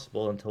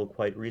possible until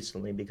quite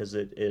recently because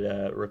it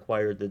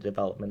required the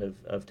development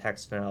of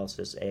text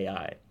analysis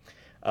AI.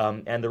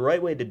 And the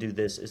right way to do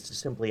this is to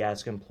simply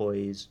ask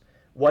employees,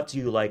 what do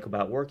you like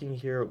about working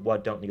here?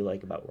 What don't you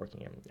like about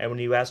working here? And when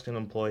you ask an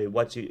employee,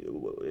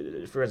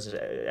 for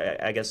instance,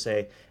 I guess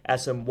say,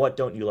 ask them, what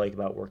don't you like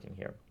about working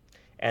here?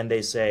 And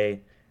they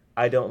say,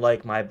 I don't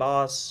like my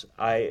boss.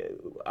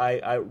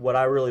 What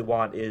I really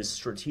want is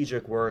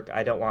strategic work.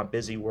 I don't want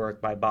busy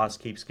work. My boss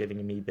keeps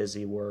giving me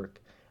busy work.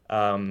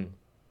 Um,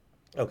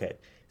 Okay,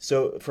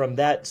 so from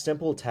that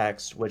simple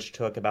text, which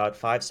took about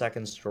 5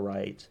 seconds to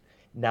write,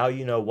 now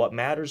you know what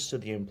matters to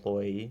the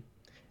employee,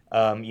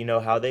 you know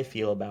how they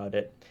feel about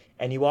it,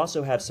 and you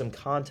also have some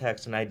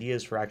context and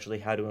ideas for actually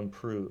how to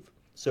improve.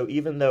 So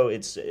even though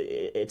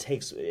it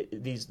takes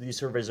these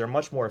surveys are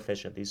much more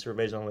efficient. These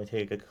surveys only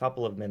take a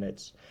couple of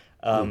minutes,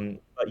 Mm.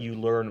 but you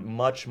learn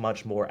much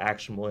more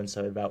actionable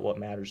insight about what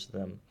matters to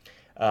them.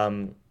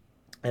 Um,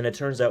 and it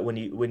turns out when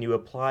you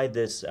apply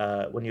this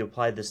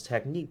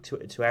technique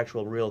to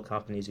actual real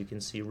companies, you can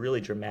see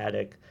really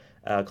dramatic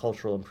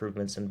cultural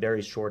improvements in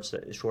very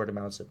short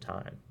amounts of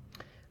time.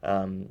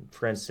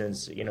 For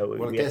instance,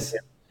 Well, I we have, guess.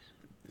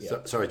 yeah.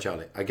 Sorry,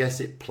 Charlie. I guess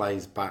it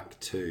plays back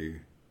to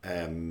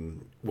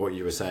what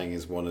you were saying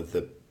is one of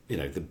the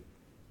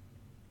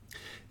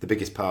the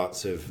biggest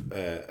parts of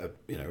a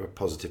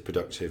positive,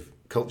 productive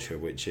culture,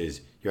 which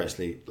is you're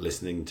actually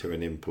listening to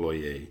an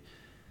employee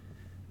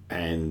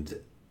and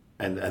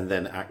and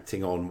then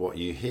acting on what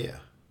you hear.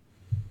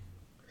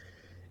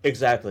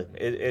 Exactly.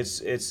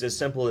 It's as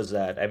simple as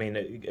that. I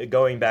mean,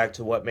 going back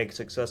to what makes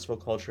successful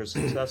cultures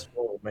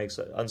successful, what makes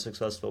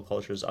unsuccessful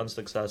cultures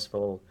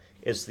unsuccessful,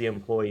 it's the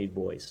employee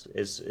voice.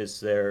 It's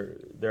their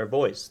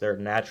voice, their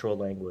natural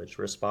language,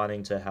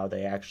 responding to how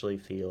they actually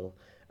feel.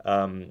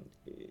 Um,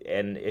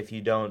 and if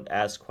you don't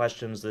ask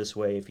questions this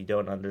way, if you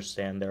don't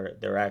understand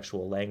their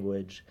actual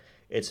language,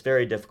 it's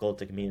very difficult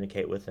to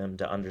communicate with them,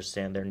 to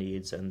understand their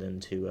needs, and then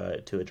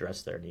to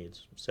address their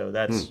needs. So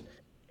that's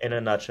in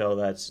a nutshell,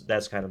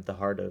 that's kind of the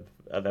heart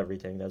of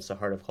everything. That's the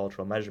heart of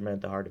cultural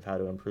measurement, the heart of how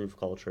to improve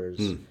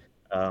cultures.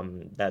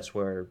 That's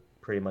where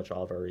pretty much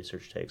all of our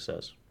research takes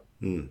us.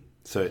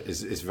 So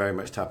it's very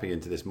much tapping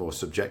into this more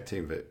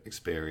subjective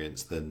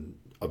experience than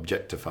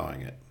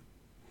objectifying it.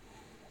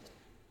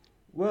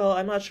 Well,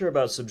 I'm not sure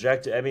about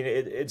subjective. I mean,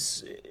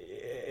 it's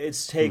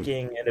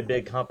taking in a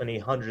big company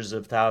hundreds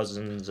of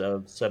thousands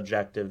of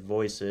subjective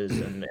voices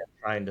and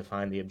trying to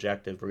find the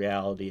objective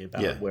reality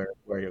Yeah. about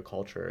where your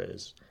culture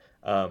is.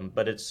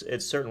 But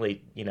it's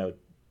certainly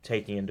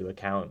taking into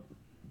account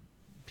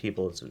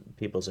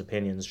people's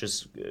opinions,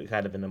 just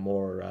kind of in a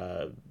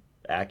more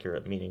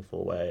accurate,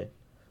 meaningful way.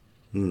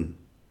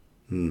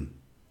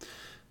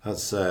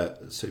 That's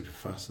super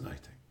fascinating.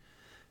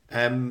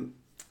 Um,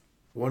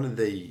 one of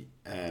the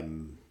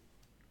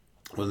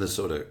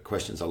sort of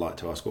questions I like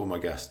to ask all my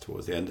guests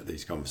towards the end of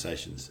these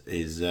conversations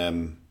is,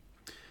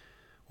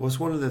 what's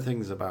one of the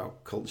things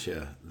about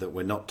culture that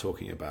we're not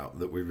talking about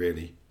that we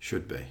really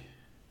should be?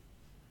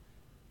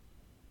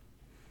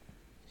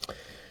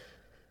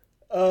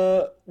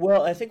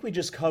 Well, I think we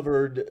just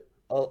covered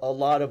a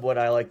lot of what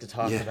I like to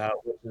talk Yeah.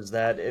 about, which is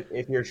that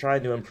if you're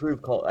trying to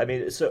improve culture, I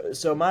mean,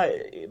 so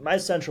my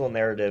central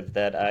narrative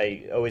that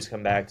I always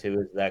come back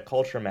to is that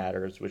culture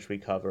matters, which we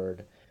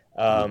covered.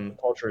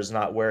 Culture is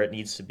not where it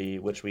needs to be,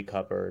 which we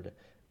covered.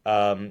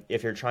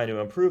 If you're trying to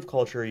improve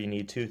culture, you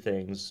need two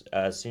things: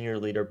 senior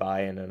leader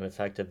buy-in and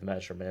effective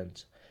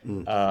measurement.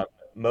 Uh,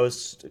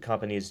 Most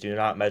companies do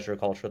not measure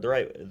culture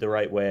the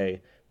right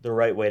way. The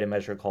right way to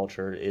measure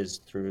culture is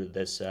through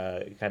this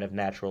kind of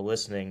natural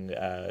listening,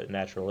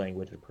 natural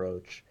language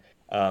approach.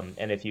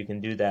 And if you can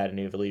do that and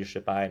you have a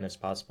leadership buy-in, it's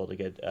possible to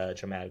get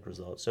dramatic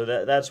results. So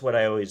that's what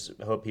I always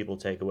hope people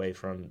take away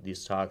from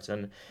these talks.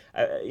 And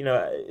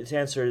to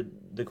answer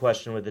the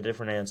question with a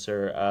different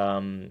answer,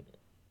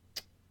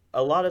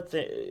 a lot of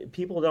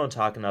people don't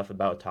talk enough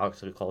about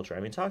toxic culture.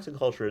 I mean, toxic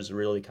culture is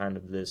really kind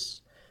of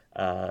this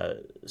uh,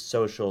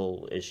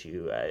 social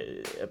issue.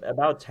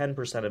 About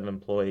 10% of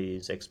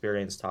employees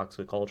experience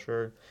toxic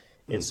culture.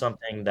 It's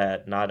something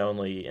that not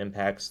only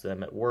impacts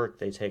them at work,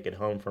 they take it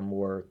home from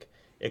work.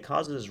 It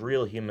causes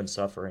real human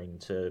suffering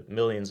to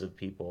millions of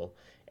people,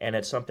 and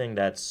it's something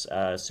that's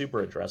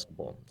super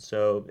addressable.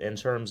 So, in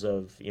terms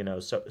of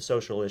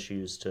social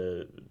issues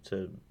to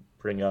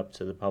bring up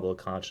to the public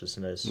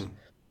consciousness,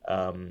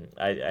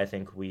 I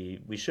think we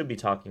should be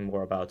talking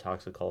more about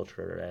toxic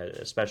culture,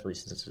 especially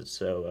since it's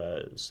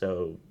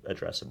so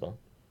addressable.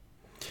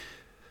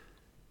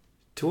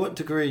 To what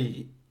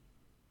degree?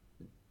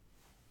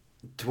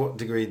 To what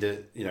degree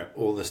do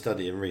all the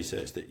study and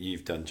research that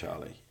you've done,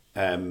 Charlie?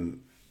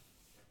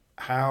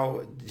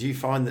 How do you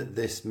find that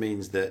this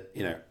means that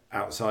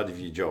outside of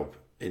your job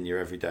in your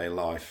everyday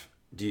life,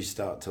 do you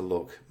start to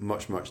look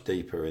much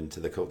deeper into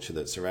the culture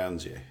that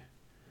surrounds you?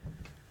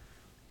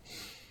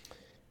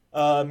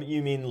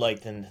 You mean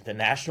like the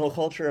national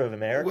culture of Well,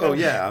 America?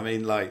 yeah. I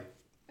mean, like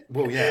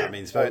Well, yeah, I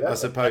mean, Oh, I that's kind of,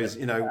 suppose,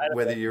 I don't know.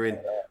 whether you're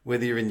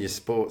in your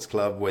sports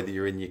club, whether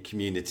you're in your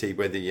community,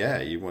 whether,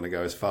 yeah, you want to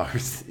go as far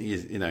as,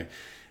 the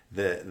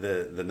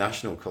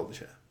national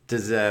culture.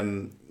 Does,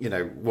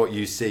 what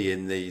you see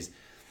in these,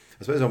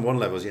 I suppose on one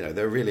level,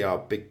 there really are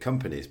big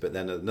companies, but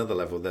then at another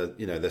level,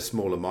 they're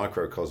smaller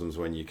microcosms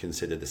when you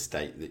consider the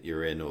state that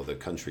you're in or the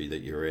country that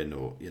you're in,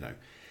 or,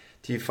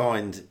 do you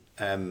find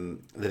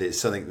that it's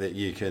something that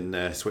you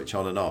can switch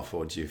on and off,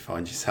 or do you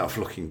find yourself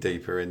looking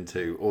deeper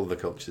into all the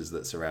cultures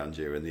that surround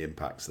you and the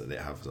impacts that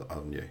it has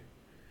on you?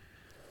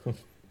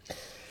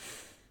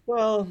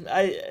 Well,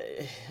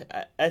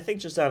 I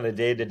think just on a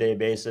day-to-day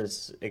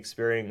basis,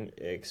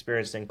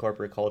 experiencing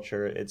corporate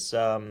culture, it's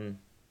kind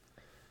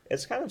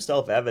of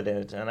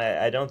self-evident, and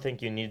I don't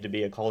think you need to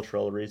be a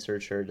cultural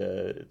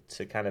researcher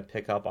to kind of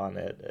pick up on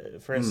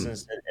it. For Mm,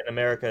 instance, in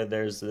America,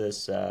 there's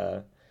this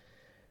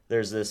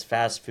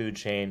fast food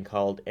chain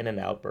called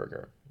In-N-Out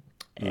Burger,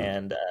 mm.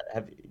 and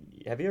have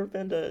you ever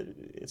been to?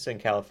 It's in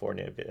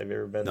California. Have you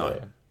ever been No.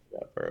 to?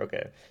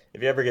 Okay,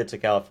 if you ever get to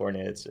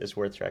California, it's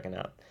worth checking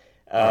out.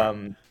 All right.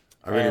 Um,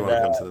 I really and want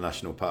to come to the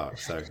national park,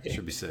 so it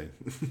should be soon.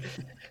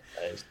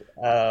 Nice.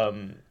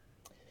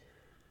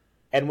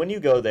 And when you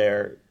go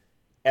there,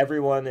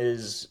 everyone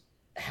is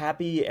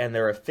happy and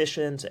they're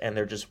efficient and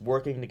they're just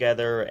working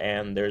together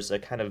and there's a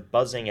kind of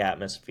buzzing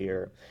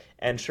atmosphere.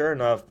 And sure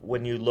enough,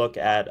 when you look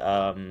at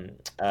Glassdoor,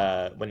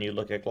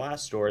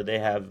 they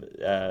have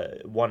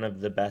one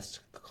of the best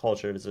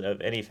cultures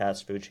of any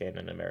fast food chain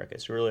in America.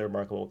 It's a really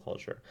remarkable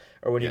culture.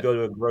 Or when you Yeah. go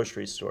to a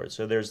grocery store,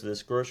 so there's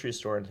this grocery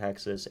store in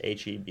Texas,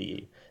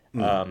 HEB,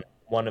 Mm.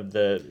 one of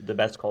the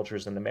best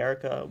cultures in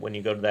America. When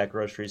you go to that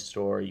grocery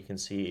store, you can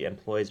see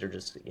employees are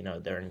just,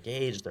 they're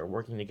engaged, they're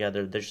working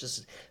together.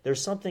 There's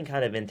something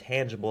kind of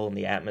intangible in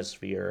the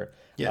atmosphere,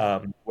 Yeah.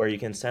 where you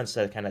can sense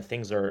that kind of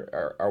things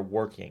are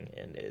working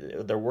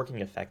and they're working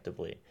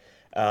effectively.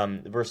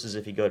 Versus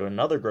if you go to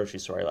another grocery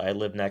store, I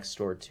live next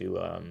door to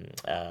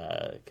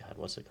God,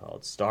 what's it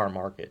called? Star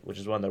Market, which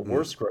is one of the Mm.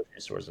 worst grocery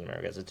stores in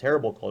America. It's a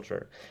terrible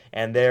culture,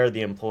 and there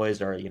the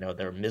employees are,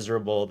 they're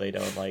miserable. They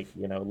don't like,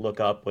 look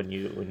up when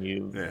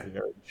you Yeah.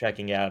 are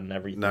checking out and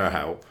No everything.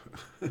 help.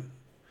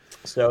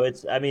 So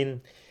I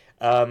mean,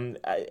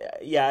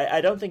 yeah,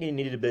 I don't think you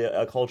need to be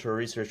a cultural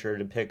researcher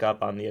to pick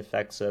up on the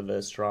effects of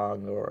a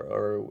strong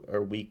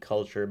or weak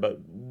culture. But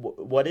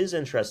what is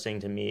interesting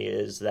to me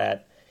is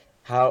that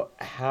how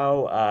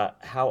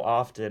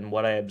often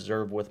what I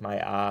observe with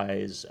my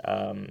eyes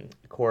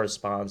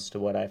corresponds to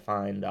what I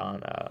find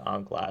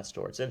on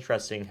Glassdoor. It's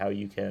interesting how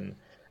you can.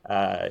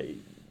 Uh,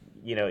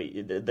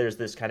 there's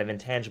this kind of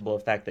intangible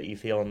effect that you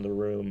feel in the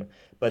room,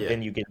 but Yeah.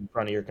 then you get in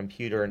front of your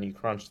computer and you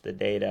crunch the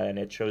data and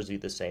it shows you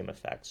the same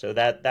effect. So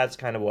that's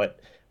kind of what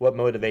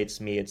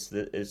motivates me. It's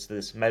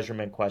this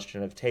measurement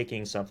question of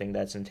taking something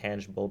that's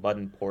intangible but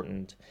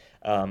important,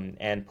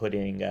 and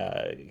putting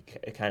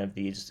kind of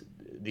these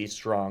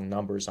strong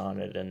numbers on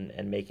it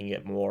and making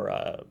it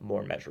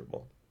more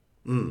measurable.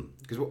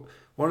 Because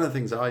one of the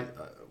things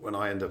when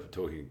I end up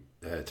talking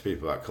to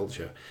people about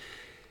culture,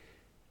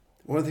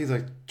 one of the things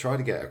I try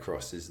to get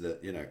across is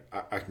that,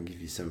 I can give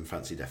you some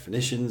fancy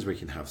definitions, we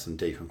can have some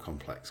deep and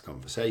complex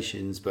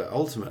conversations, but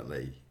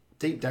ultimately,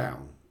 deep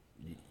down,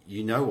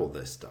 you know all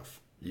this stuff.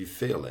 You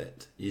feel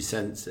it, you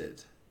sense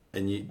it,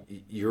 and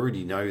you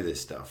already know this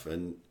stuff.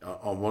 And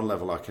on one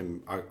level, I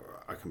can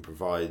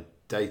provide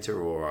data,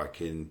 or I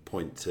can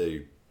point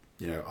to,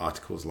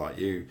 articles like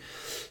you've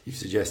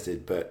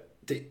suggested, but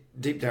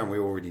deep down, we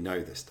already know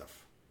this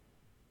stuff.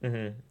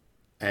 Hmm.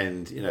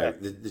 And Yeah.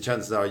 the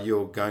chances are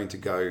you're going to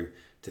go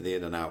to the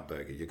In-N-Out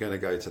Burger. You're going to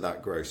go to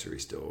that grocery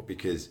store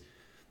because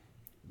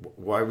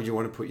why would you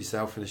want to put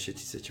yourself in a shitty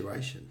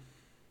situation?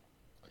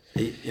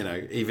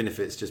 Even if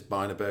it's just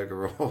buying a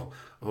burger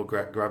or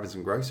grabbing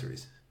some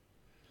groceries.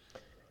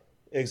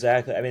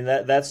 Exactly. I mean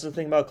that's the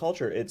thing about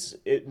culture.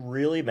 It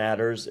really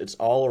matters. It's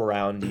all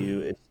around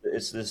you.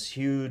 It's this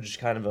huge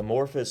kind of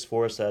amorphous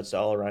force that's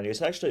all around you.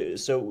 It's actually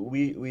so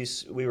we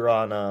were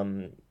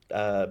on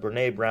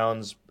Brene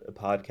Brown's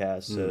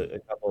podcast Mm, a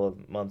couple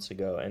of months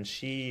ago, and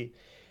she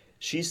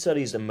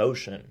studies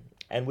emotion,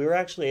 and we were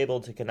actually able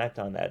to connect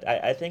on that.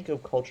 I think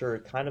of culture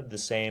kind of the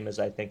same as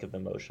I think of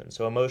emotion.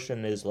 So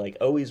emotion is like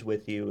always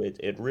with you.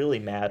 It really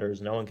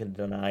matters. No one can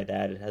deny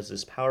that. It has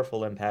this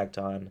powerful impact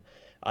on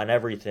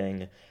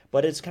everything,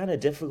 but it's kind of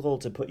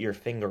difficult to put your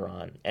finger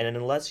on. And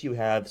unless you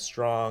have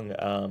strong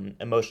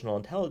emotional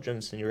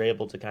intelligence and you're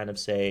able to kind of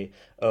say,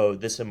 oh,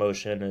 this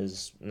emotion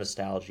is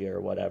nostalgia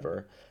or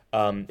whatever,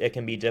 it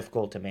can be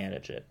difficult to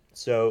manage it.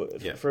 So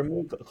yeah. for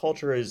me,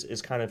 culture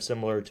is kind of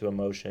similar to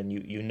emotion.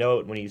 You know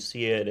it when you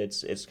see it.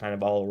 It's kind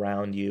of all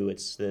around you.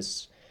 It's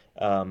this,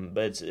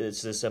 but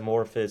it's this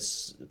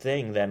amorphous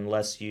thing that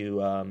unless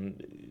you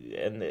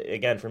and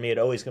again for me it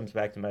always comes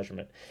back to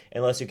measurement.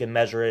 Unless you can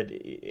measure it,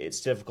 it's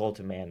difficult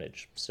to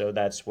manage. So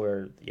that's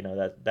where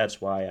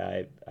that's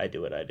why I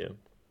do what I do.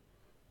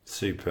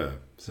 Super,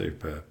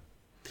 super.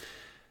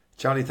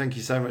 Charlie, thank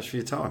you so much for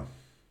your time.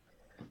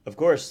 Of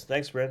course,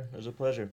 thanks, Bryn. It was a pleasure.